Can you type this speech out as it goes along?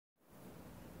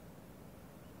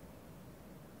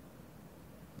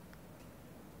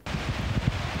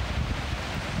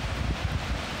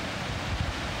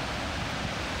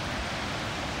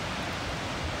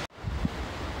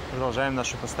Продолжаем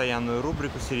нашу постоянную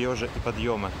рубрику «Сережа и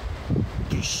подъемы».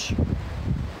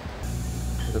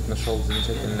 Тут нашел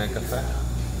замечательное кафе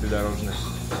придорожное.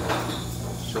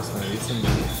 Сейчас остановиться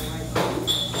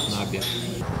на обед.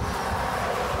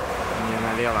 Мне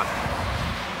налево.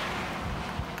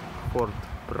 Форт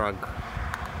Брагг.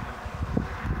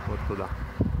 Вот туда.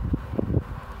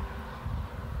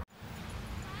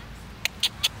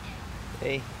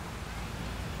 Эй,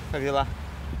 как дела?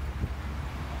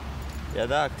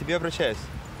 Я к тебе обращаюсь.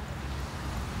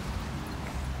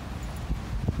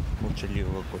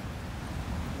 Молчаливый какой.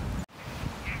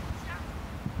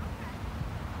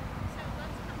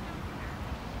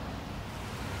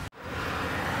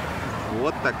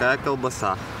 Вот такая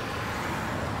колбаса.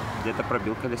 Где-то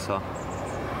пробил колесо.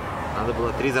 Надо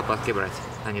было 3 запаски брать,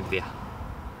 а не 2.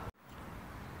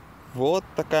 Вот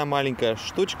такая маленькая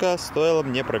штучка стоила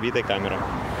мне пробитой камеры.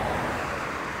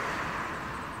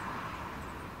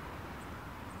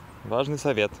 Важный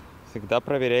совет. Всегда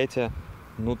проверяйте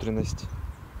внутренность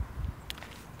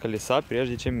колеса,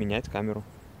 прежде чем менять камеру.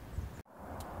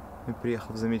 Я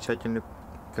приехал в замечательный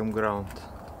кэмпграунд.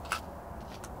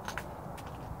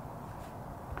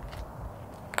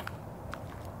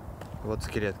 Вот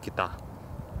скелет кита.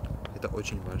 Это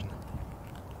очень важно.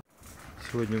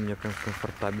 Сегодня у меня прям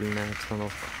комфортабельная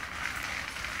обстановка.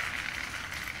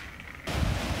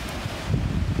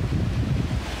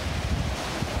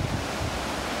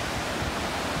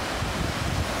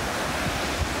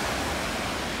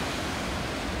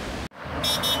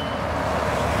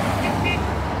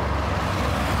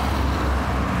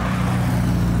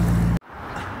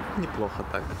 Неплохо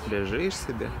так. Лежишь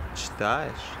себе,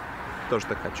 читаешь. Тоже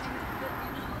так хочу.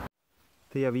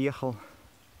 Я въехал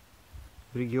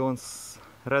в регион с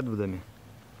редвудами,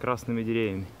 красными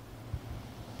деревьями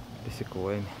и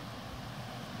секвоями.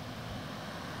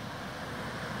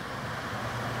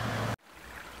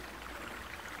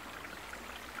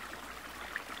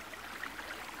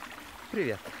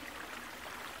 Привет.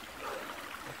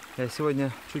 Я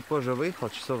сегодня чуть позже выехал,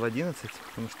 часов в 11,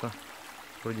 потому что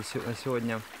вроде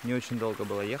сегодня не очень долго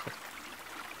было ехать,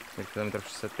 километров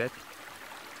 65.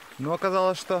 Но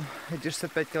оказалось, что эти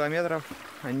 65 километров,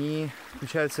 они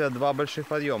включают в себя 2 больших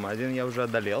подъема. Один я уже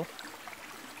одолел.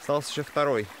 Остался еще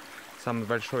второй, самый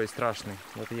большой и страшный.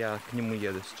 Вот я к нему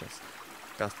еду сейчас.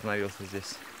 Пока остановился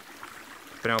здесь.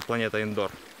 Прямо планета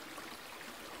Индор.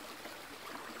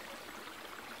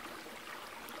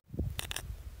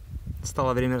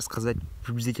 Стало время рассказать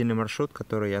приблизительный маршрут,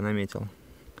 который я наметил.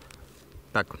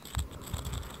 Так.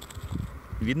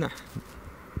 Видно?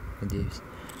 Надеюсь.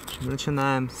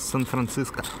 Начинаем с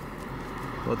Сан-Франциско.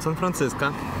 Вот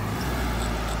Сан-Франциско.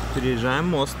 Переезжаем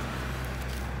мост.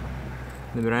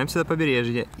 Добираемся до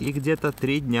побережья. И где-то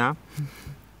 3 дня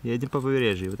едем по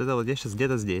побережью. Вот это вот я сейчас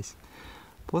где-то здесь.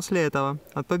 После этого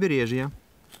от побережья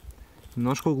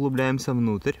немножко углубляемся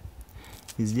внутрь.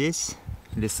 И здесь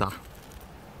леса.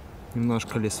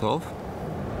 Немножко лесов.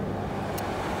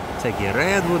 Всякие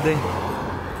редвуды.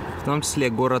 В том числе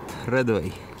город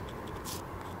Редвей.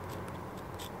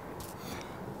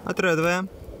 От Редвея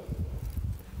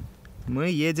мы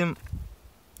едем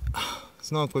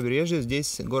снова к побережью.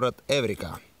 Здесь город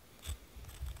Эврика.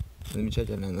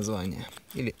 Замечательное название.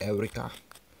 Или Эврика.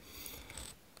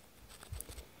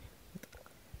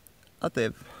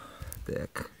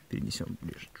 Так, перенесем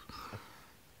ближе.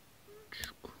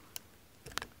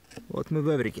 Вот мы в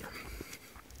Эврике.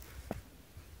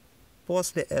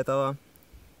 После этого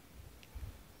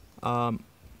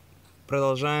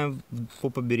продолжаем по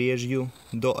побережью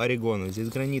до Орегона. Здесь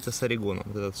граница с Орегоном.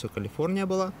 Вот это все Калифорния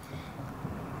была.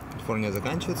 Калифорния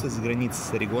заканчивается. Здесь граница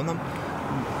с Орегоном.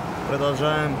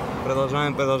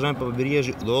 Продолжаем по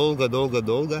побережью долго.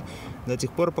 До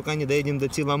тех пор, пока не доедем до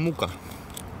Тиламука.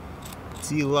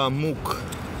 Тиламук.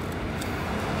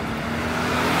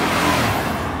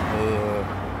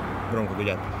 Громко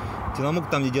гудят. Тиламук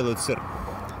там, где делают сыр.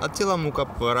 От Тиламука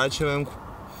поворачиваем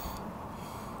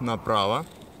направо.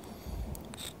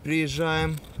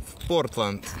 Приезжаем в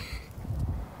Портленд.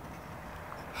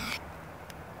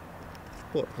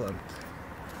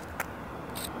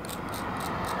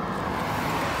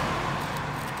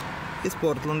 Из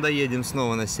Портленда едем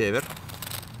снова на север.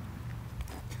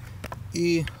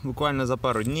 И буквально за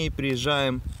пару дней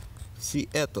приезжаем в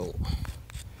Сиэтл.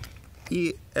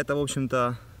 И это, в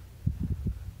общем-то,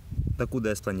 докуда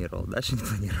я спланировал. Дальше не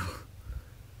планировал.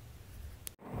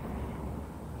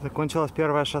 Закончилось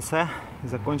первое шоссе, и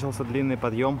закончился длинный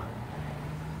подъем.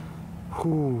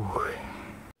 Фух.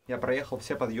 Я проехал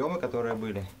все подъемы, которые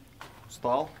были.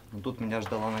 Устал, но тут меня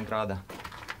ждала награда.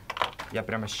 Я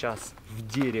прямо сейчас в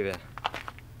дереве.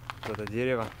 Вот это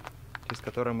дерево, через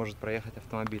которое может проехать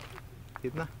автомобиль.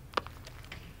 Видно?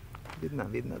 Видно,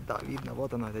 видно, да, видно.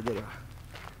 Вот оно, это дерево.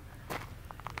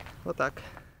 Вот так.